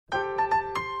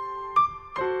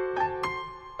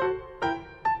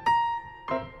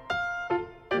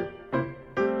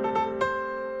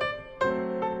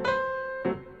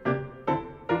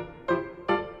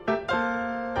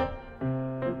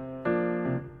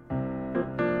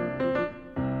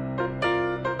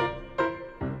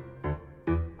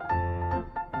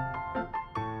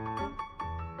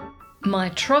My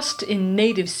trust in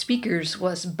native speakers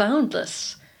was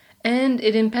boundless, and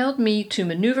it impelled me to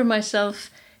maneuver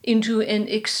myself into an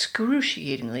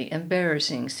excruciatingly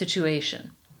embarrassing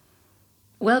situation.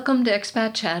 Welcome to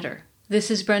Expat Chatter. This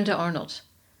is Brenda Arnold.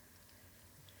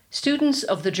 Students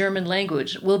of the German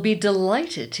language will be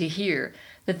delighted to hear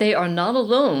that they are not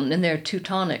alone in their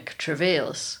Teutonic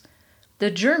travails. The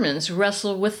Germans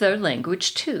wrestle with their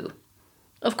language too.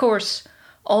 Of course,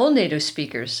 all native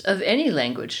speakers of any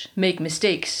language make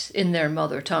mistakes in their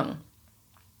mother tongue.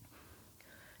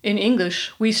 In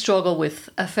English, we struggle with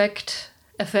affect,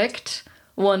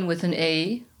 one with an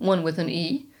A, one with an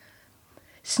E,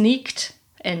 sneaked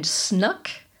and snuck.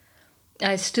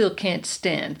 I still can't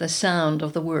stand the sound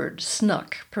of the word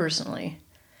snuck, personally.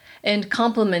 And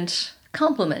compliment,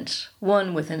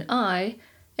 one with an I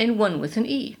and one with an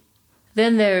E.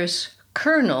 Then there's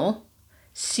colonel,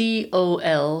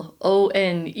 Colonel,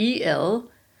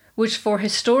 which for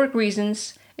historic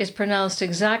reasons is pronounced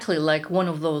exactly like one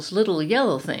of those little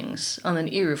yellow things on an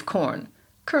ear of corn,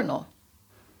 colonel.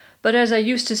 But as I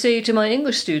used to say to my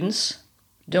English students,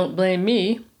 don't blame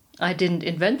me, I didn't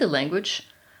invent the language,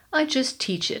 I just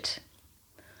teach it.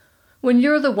 When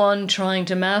you're the one trying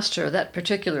to master that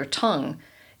particular tongue,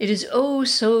 it is oh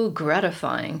so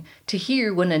gratifying to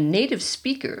hear when a native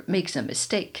speaker makes a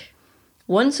mistake.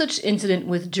 One such incident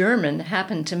with German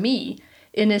happened to me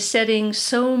in a setting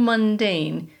so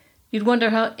mundane you'd wonder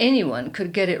how anyone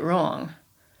could get it wrong.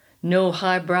 No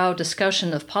highbrow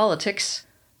discussion of politics,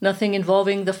 nothing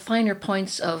involving the finer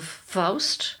points of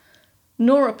Faust,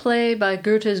 nor a play by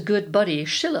Goethe's good buddy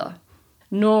Schiller,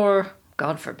 nor,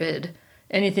 God forbid,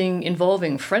 anything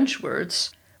involving French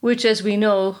words, which, as we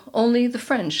know, only the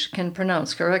French can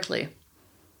pronounce correctly.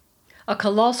 A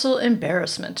colossal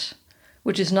embarrassment,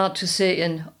 which is not to say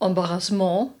an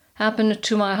embarrassment, happened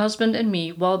to my husband and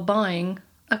me while buying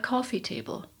a coffee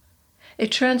table.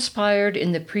 It transpired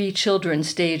in the pre-children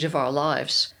stage of our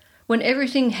lives, when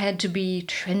everything had to be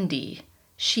trendy,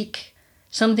 chic,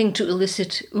 something to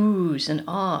elicit oohs and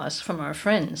ahs from our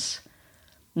friends.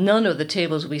 None of the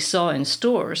tables we saw in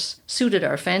stores suited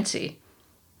our fancy.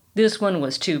 This one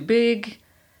was too big,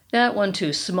 that one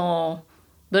too small,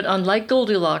 but unlike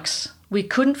Goldilocks, we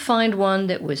couldn't find one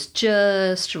that was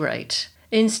just right.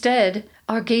 Instead,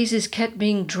 our gazes kept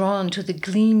being drawn to the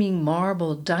gleaming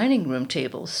marble dining room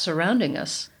tables surrounding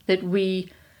us that we,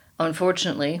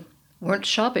 unfortunately, weren't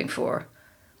shopping for.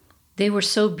 They were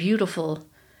so beautiful,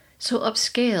 so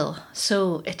upscale,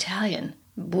 so Italian.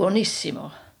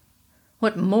 Buonissimo.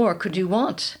 What more could you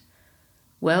want?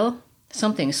 Well,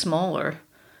 something smaller.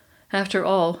 After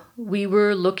all, we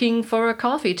were looking for a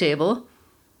coffee table,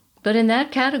 but in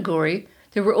that category,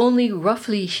 there were only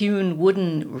roughly hewn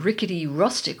wooden, rickety,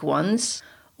 rustic ones,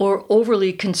 or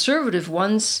overly conservative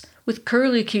ones with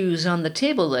curlicues on the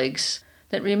table legs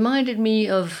that reminded me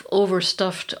of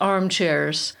overstuffed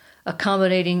armchairs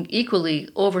accommodating equally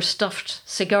overstuffed,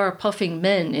 cigar-puffing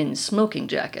men in smoking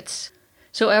jackets.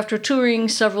 So after touring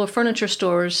several furniture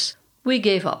stores, we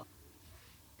gave up.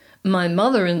 My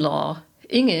mother-in-law,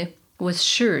 Inge, was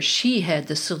sure she had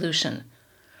the solution.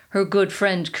 Her good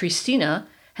friend Christina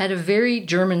had a very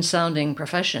German-sounding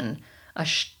profession, a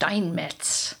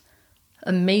Steinmetz,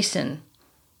 a mason.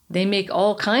 They make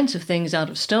all kinds of things out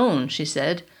of stone, she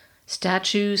said.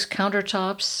 Statues,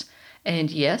 countertops,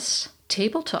 and yes,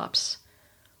 tabletops.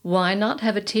 Why not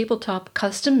have a tabletop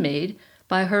custom-made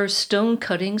by her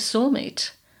stone-cutting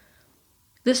soulmate?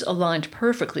 This aligned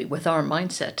perfectly with our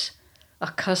mindset. A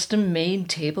custom-made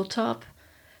tabletop?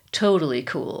 Totally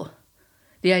cool.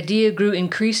 The idea grew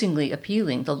increasingly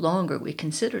appealing the longer we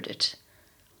considered it.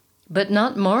 But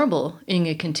not marble,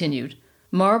 Inge continued.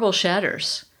 Marble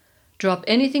shatters. Drop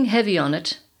anything heavy on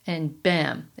it, and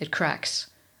bam, it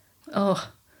cracks.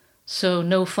 Oh, so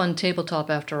no fun tabletop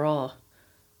after all.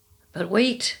 But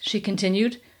wait, she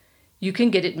continued, you can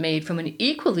get it made from an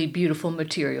equally beautiful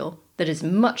material that is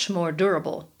much more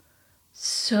durable.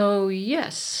 So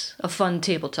yes, a fun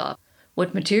tabletop.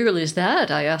 What material is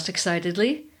that? I asked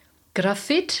excitedly.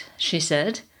 Graphite, she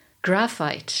said.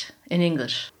 Graphite, in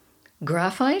English.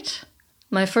 Graphite?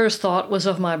 My first thought was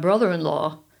of my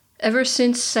brother-in-law. Ever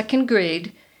since second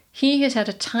grade, he has had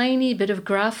a tiny bit of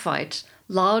graphite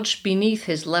lodged beneath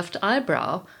his left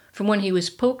eyebrow from when he was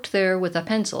poked there with a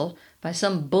pencil by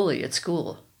some bully at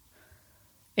school.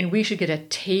 And we should get a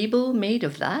table made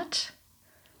of that?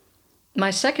 My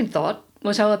second thought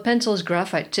was how a pencil's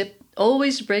graphite tip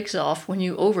always breaks off when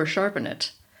you over-sharpen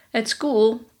it. At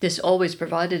school, this always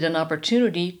provided an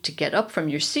opportunity to get up from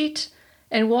your seat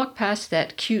and walk past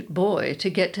that cute boy to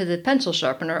get to the pencil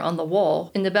sharpener on the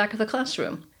wall in the back of the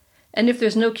classroom. And if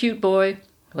there's no cute boy,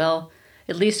 well,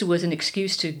 At least it was an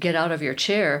excuse to get out of your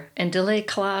chair and delay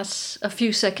class a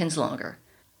few seconds longer.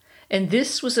 And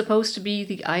this was supposed to be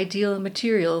the ideal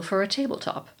material for a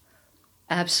tabletop.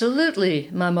 Absolutely,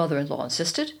 my mother-in-law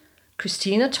insisted.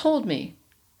 Christina told me.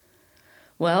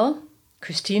 Well,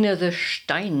 Christina the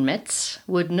Steinmetz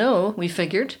would know, we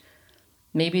figured.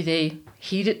 Maybe they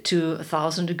heat it to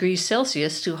 1,000 degrees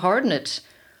Celsius to harden it,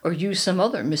 or use some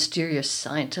other mysterious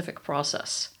scientific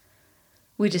process.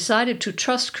 We decided to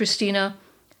trust Christina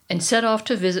and set off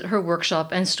to visit her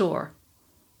workshop and store.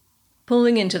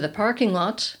 Pulling into the parking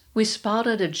lot, we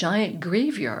spotted a giant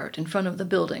graveyard in front of the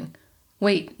building.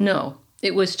 Wait, no,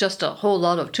 it was just a whole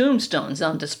lot of tombstones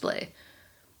on display.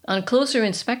 On closer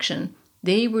inspection,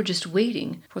 they were just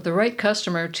waiting for the right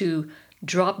customer to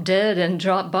drop dead and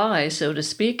drop by, so to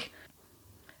speak,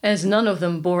 as none of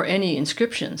them bore any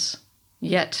inscriptions.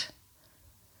 Yet.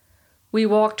 We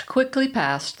walked quickly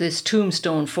past this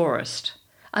tombstone forest.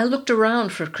 I looked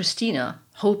around for Christina,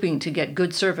 hoping to get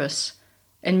good service,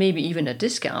 and maybe even a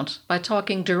discount, by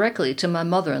talking directly to my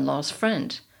mother-in-law's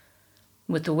friend.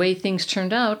 With the way things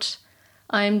turned out,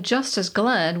 I'm just as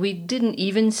glad we didn't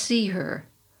even see her.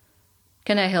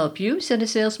 "Can I help you?" said the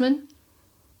salesman.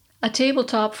 "A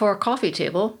tabletop for a coffee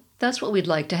table. That's what we'd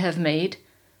like to have made."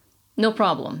 "No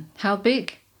problem. How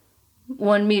big?"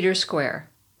 1 meter square.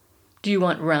 "Do you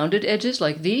want rounded edges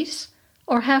like these?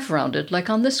 Or half-rounded like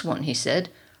on this one?" he said,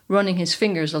 running his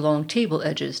fingers along table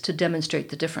edges to demonstrate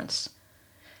the difference.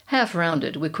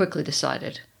 Half-rounded, we quickly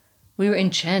decided. We were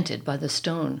enchanted by the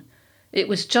stone. It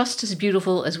was just as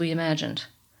beautiful as we imagined.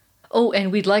 "Oh,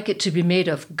 and we'd like it to be made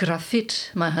of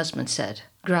graphite," my husband said.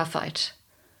 "Graphite."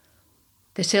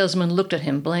 The salesman looked at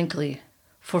him blankly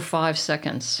for 5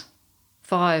 seconds.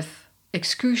 5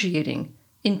 excruciating,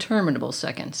 interminable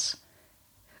seconds.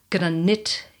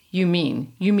 "Granit, you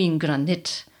mean. You mean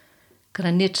granit.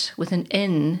 Granit with an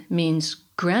N means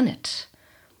granite.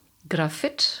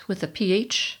 Graphite with a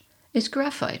PH is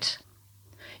graphite."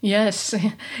 Yes,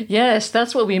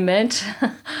 that's what we meant.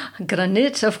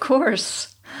 Granite, of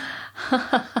course.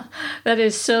 That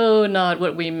is so not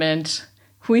what we meant.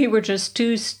 We were just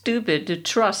too stupid to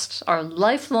trust our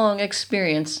lifelong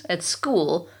experience at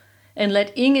school and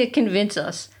let Inge convince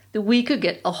us that we could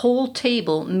get a whole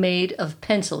table made of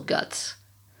pencil guts.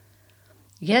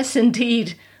 Yes,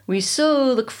 indeed, we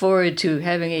so look forward to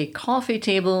having a coffee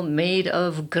table made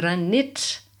of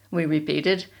granite, we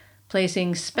repeated,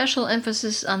 placing special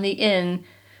emphasis on the N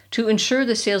to ensure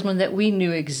the salesman that we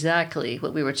knew exactly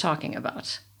what we were talking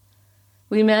about.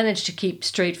 We managed to keep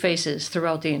straight faces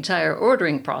throughout the entire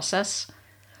ordering process,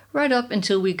 right up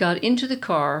until we got into the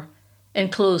car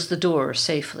and closed the door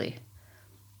safely.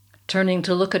 Turning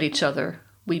to look at each other,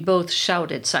 we both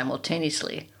shouted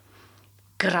simultaneously,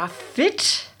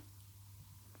 "Graphite!"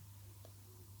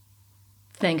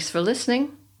 Thanks for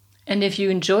listening, and if you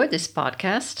enjoyed this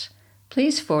podcast,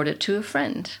 please forward it to a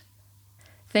friend.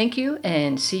 Thank you,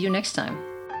 and see you next time.